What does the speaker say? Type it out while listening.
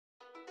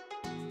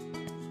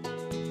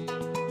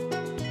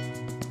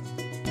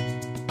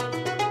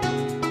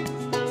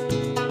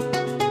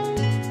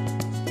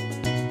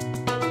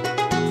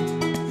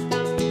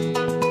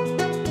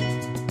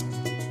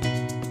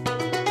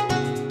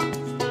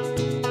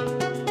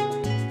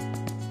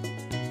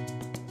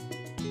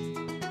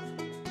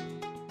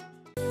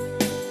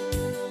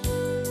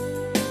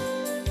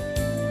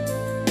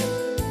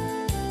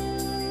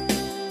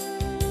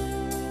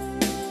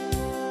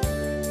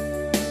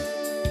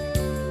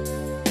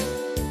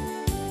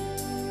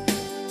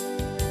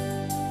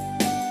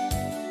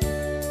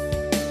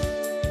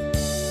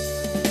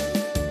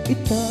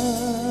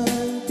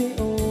itante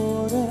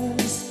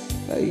oras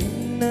ay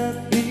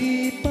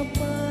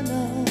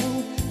nagipapanaw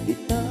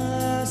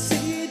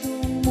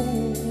itasidong mo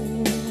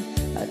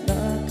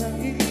anak ang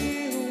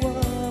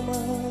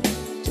iwaman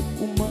sa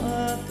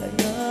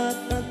kumakayat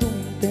na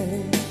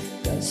dumte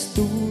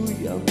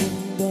kastoy ang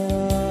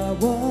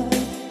undaway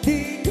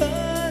di ka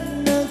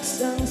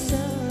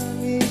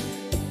nagsangsangit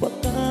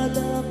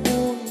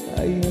Agpakadaakon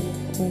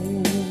Ayatko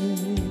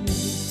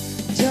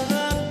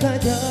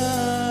Jaypee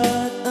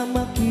ang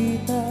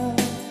makita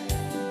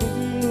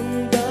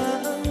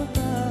nundang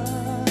ka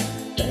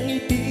kay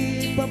di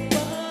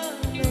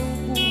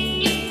papanaw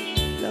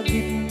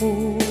lagi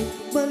mo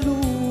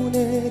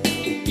malunit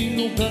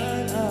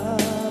itinugan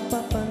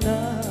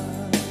apapana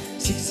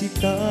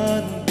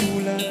siksikan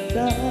tulad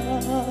na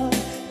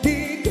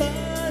di ka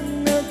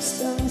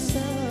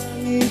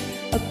nagsangsangit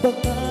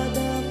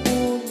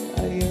Agpakadaakon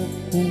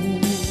Ayatko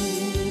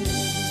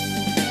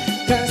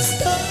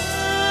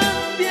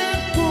kastambiya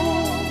ko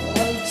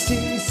ang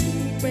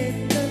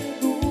singsipit ng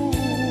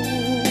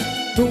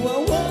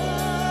tuwawa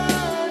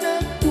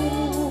na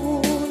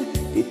tun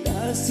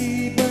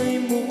itasibay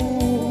mo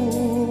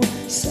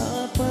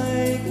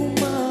sapay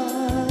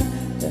kuman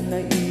na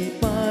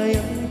naipay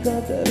ang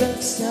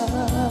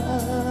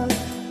kadaragsan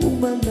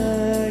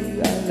umanay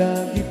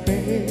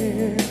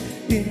alagipin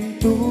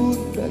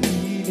intut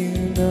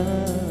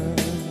kailinan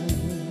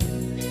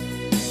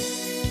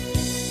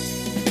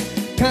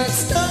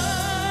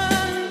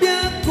kastambiya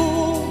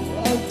ko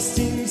ang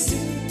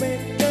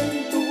singsipit ng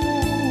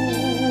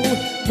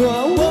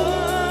tuwawa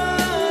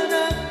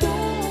na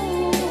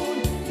tun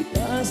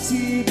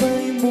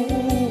itasibay mo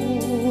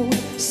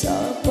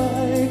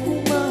sapay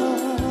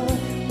kuman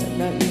na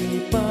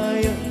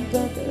naipay ang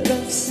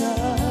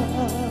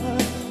kadaragsan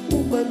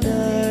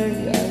umanay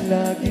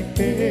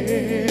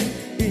alagipin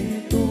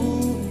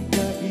intut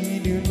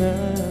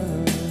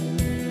kailinan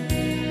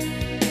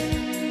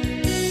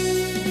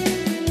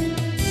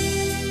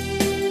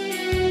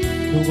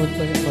Numan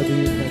pa yung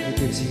maduyot na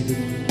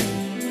itinsilog mo.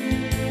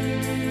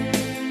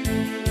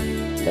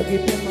 Lagi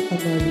pa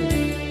makamayo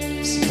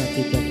sa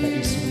katibang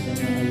kaiso na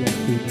naayang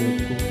pinod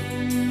ko.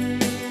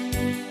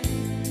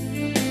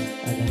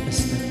 Alakas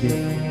ng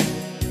biyak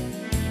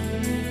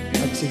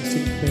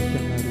agsingsingpet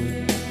ng aroy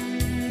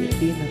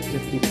itinag na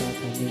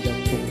kitatan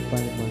nilang kong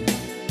palman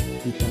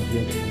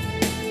itabyan mo.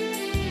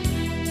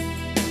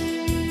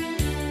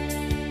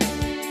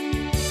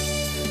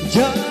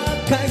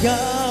 Jaypee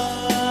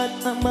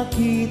ang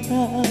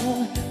makita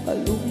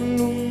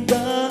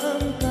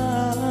alumlunggang ka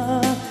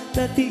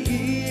dati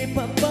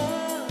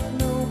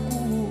ipapanaw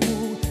ko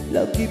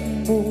lagi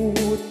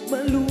mo't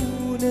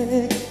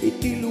malunit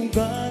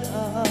itilugan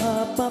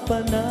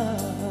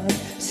apapanat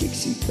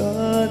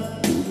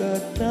siksikan tulad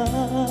na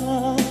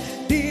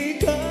di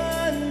ka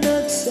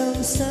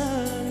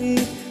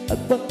nagsangsangit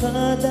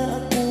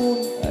Agpakadaakon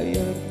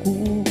Ayatko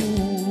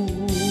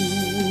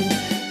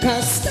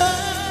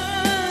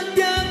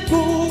kastambiya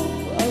ko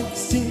ang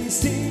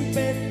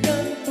singsipit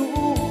ng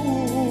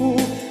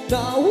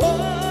tawa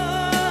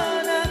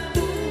na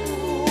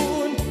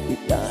tun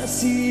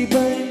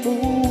itasibay mo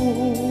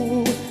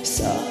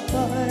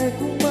sapay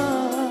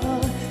kuman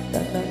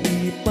na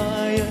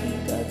naipay ang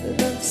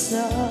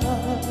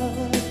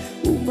kadaragsan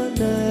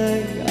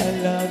umanay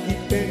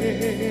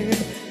alagipin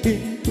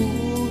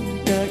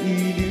intun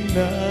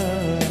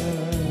kailinan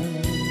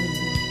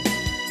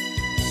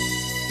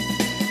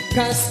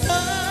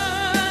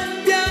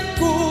kastambiya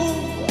ko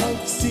ang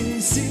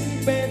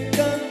singsipit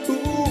ng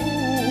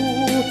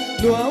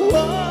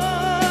tuwawa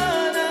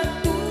na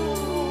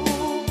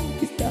tun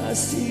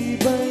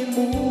itasibay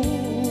mo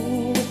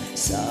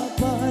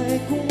sapay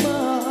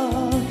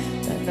kuman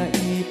na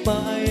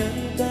naipay ang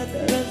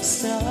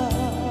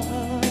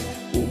kadaragsan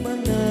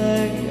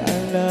umanay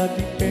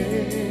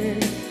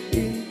alagipin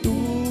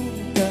intun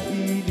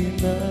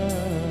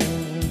kailinan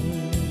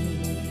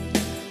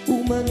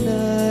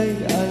umanay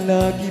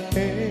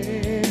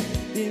alagipin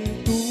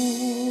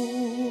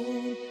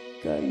intun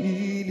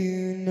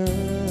kailinan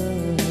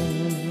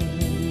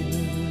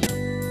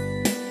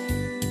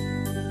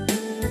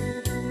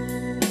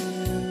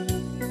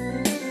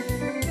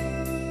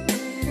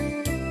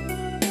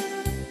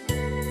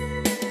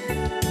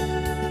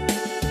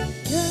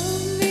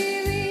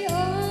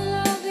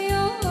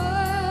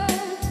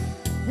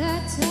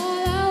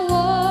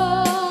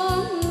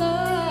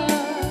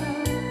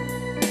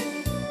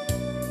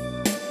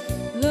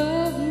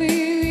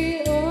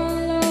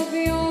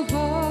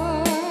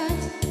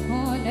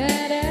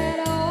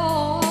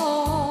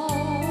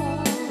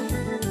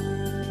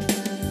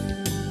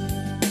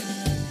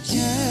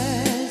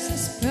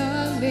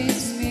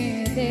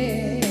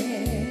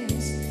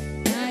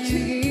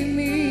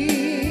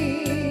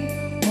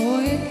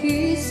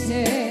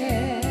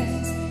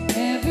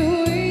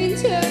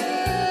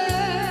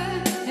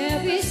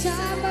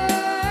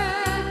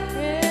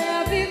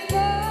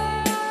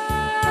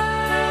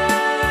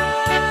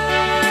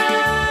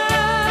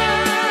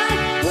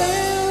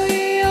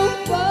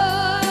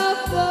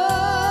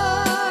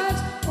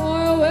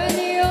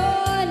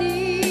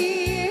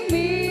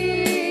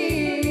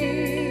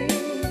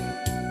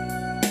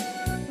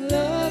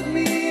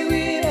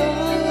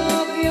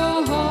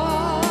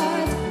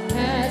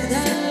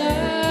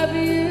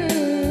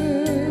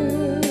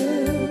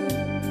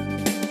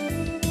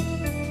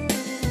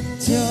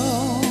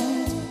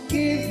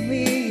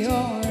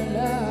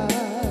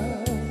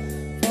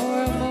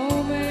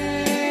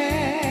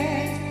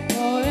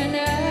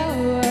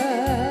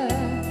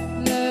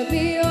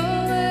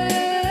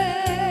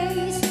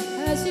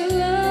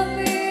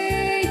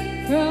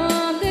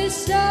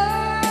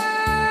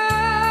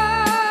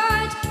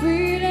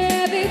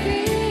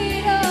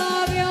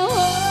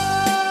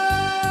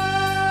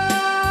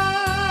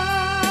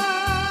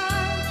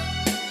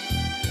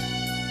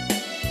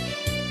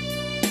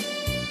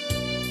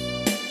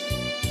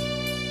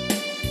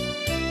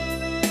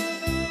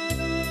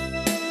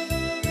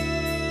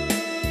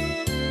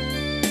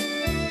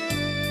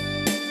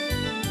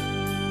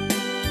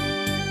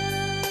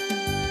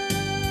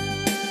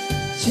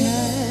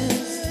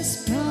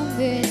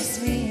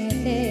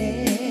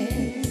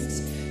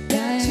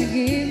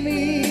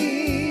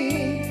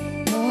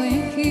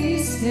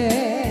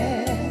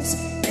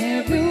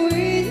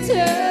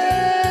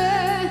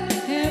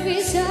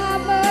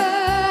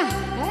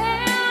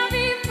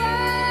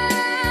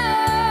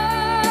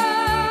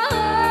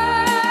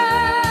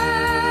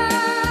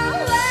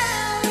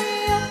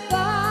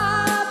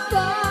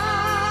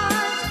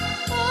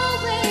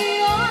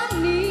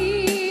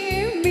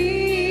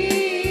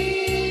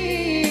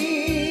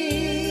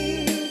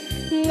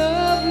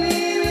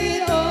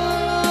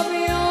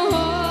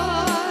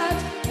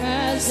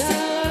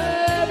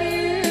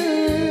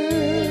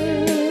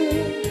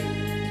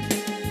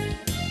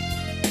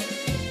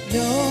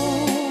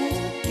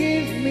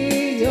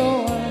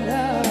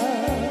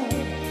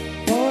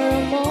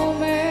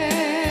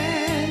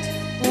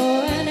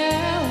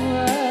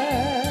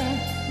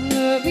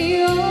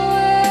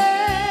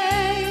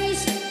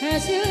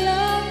 'cause you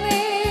love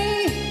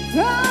me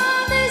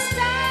from the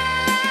start.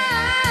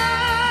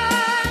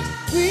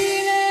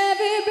 With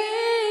every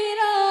beat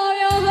of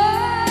your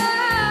heart.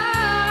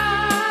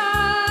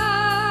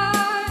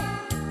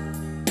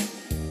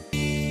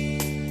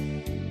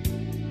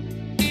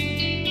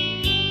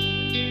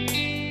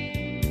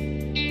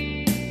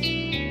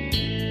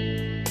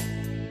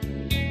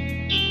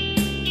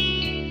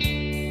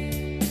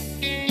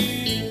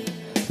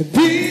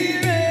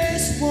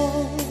 Dearest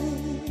one,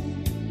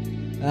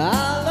 I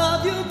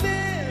love you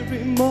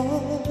very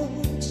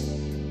much.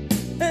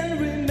 And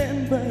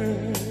remember,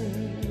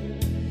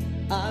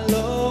 I'll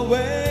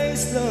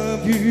always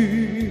love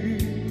you.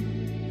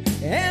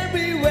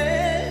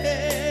 Everywhere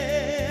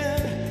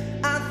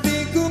I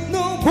think of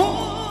no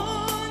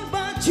one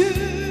but you.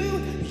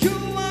 You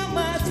are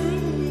my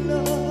true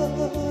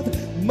love,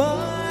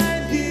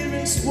 my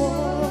dearest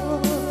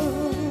one.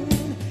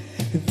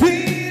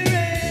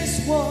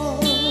 Dearest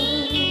one,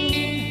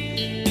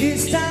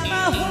 each time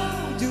I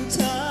hold you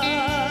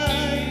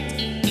tight,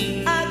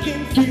 I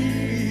can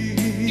feel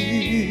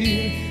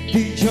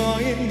the joy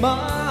in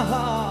my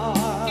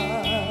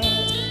heart.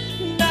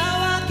 Now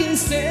I can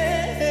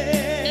say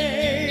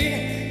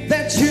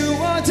that you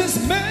are just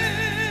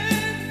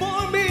meant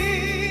for me.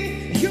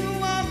 You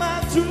are my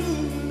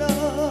true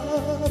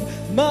love,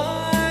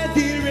 my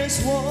dearest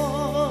one.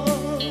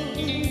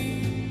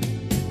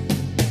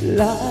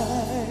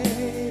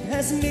 Life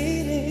has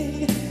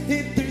meaning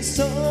if there's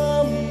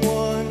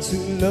someone to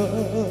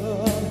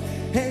love,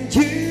 and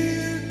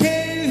you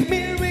gave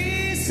me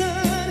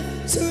reason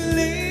to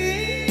live.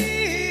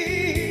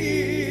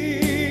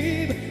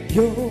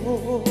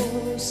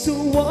 You're so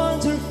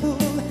wonderful,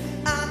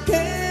 I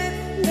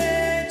can't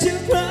let you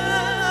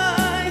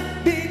cry,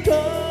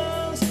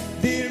 because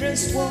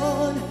dearest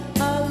one,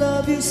 I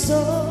love you so.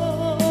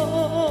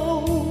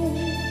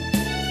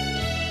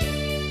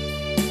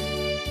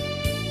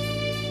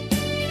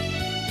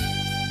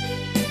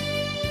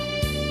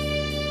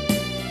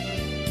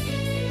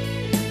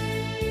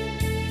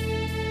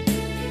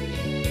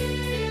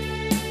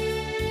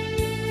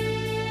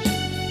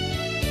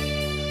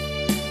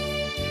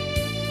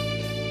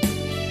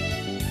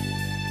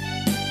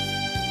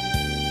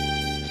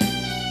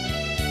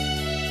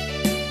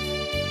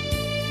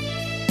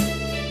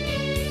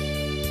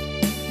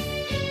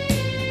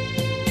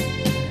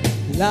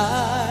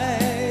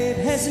 Life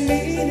has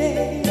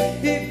meaning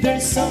if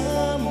there's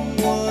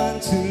someone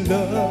to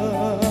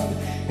love,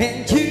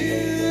 and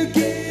you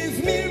give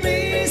me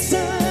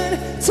reason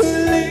to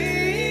live.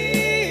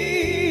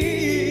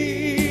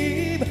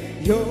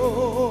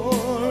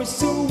 You're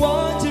so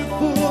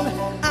wonderful,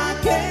 I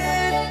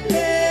can't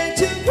let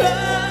you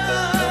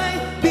cry,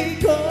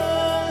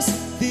 because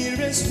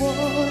dearest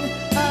one,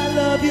 I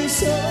love you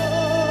so.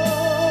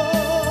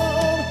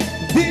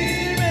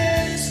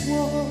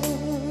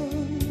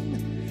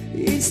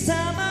 Each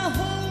time I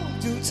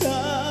hold you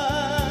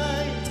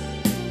tight,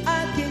 I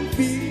can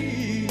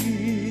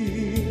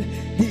feel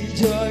the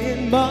joy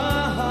in my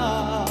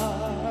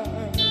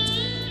heart.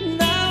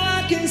 Now I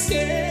can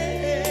say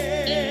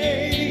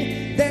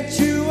that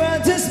you are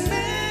just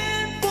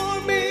meant for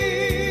me.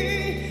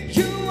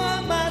 You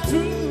are my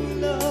true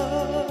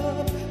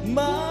love,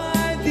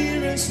 my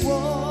dearest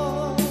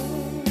one.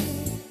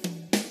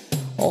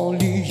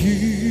 Only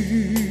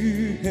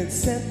you can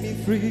set me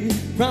free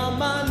from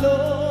my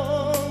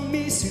lonely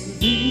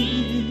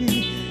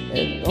misery,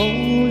 and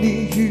only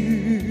you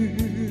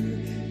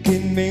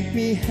can make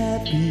me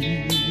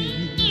happy.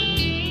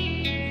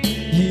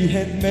 You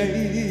had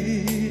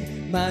made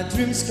my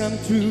dreams come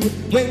true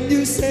when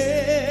you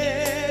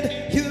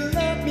said you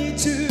love me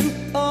too.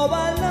 Oh,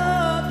 I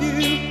love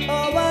you,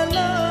 oh, I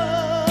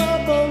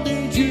love only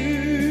you.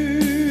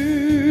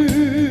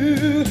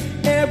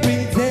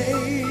 Every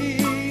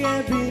day,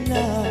 every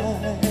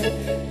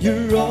night,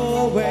 you're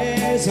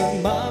always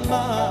on my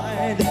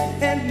mind,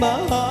 and my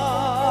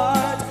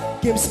heart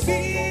keeps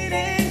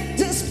beating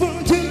just for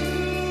you.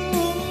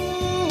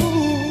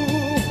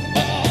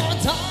 Oh,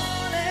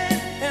 darling,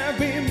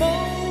 every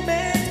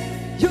moment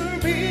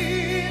you're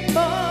in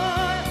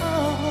my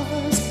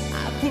arms, I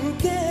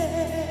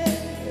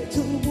forget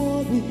the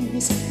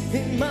worries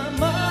in my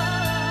mind.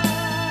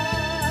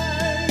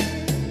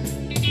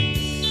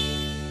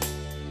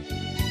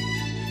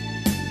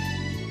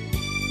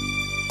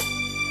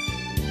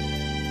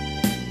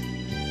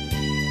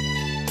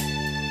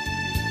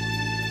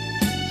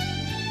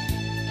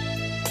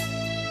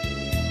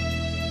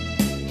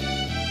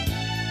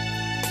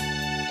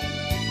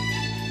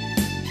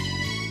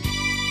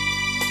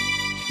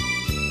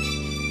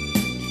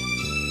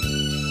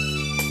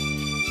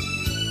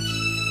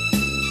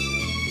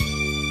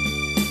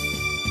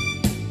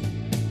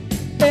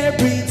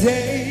 Every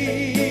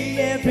day,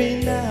 every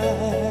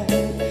night,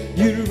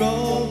 you're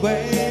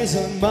always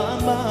on my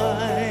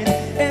mind,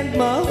 and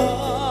my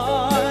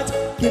heart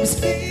keeps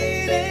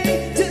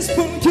beating just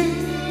for you.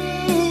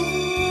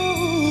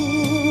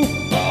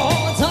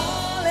 Oh,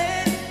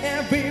 darling,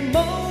 every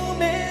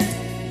moment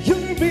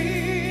you're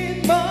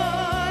in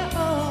my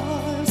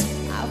arms,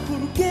 I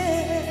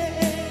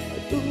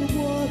forget the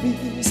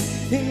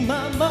memories in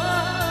my mind.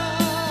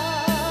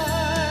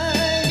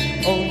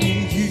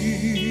 Only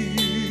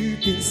you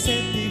can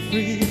set me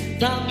free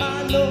from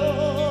my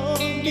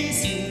lonely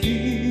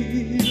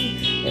city,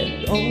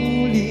 and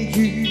only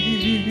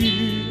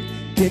you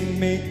can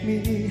make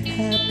me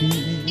happy.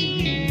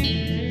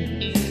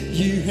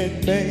 You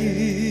had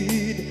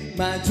made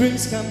my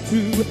dreams come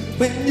true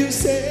when you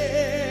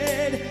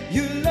said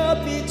you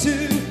love me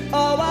too.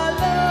 Oh, I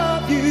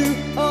love you.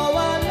 Oh,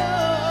 I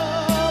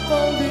love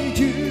only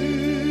you.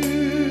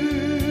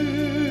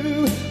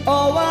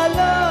 Oh, I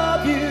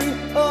love you.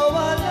 Oh,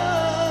 I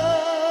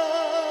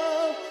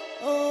love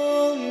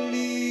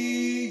only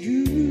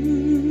you.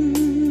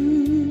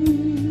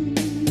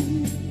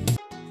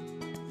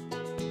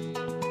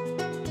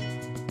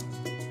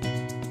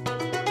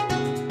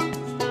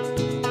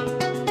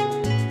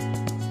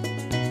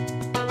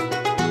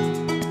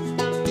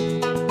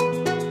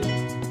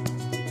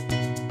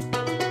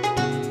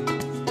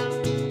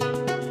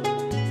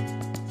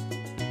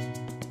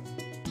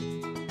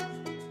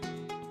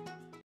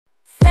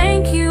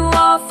 Thank you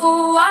all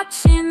for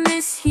watching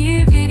this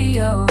here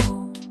video.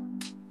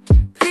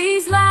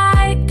 Please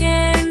like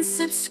and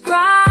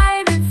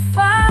subscribe and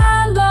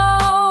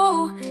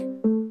follow.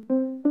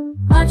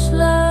 Much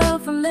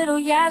love from Little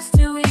Yas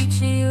to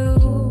each of you,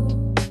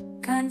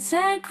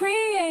 content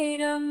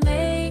creator.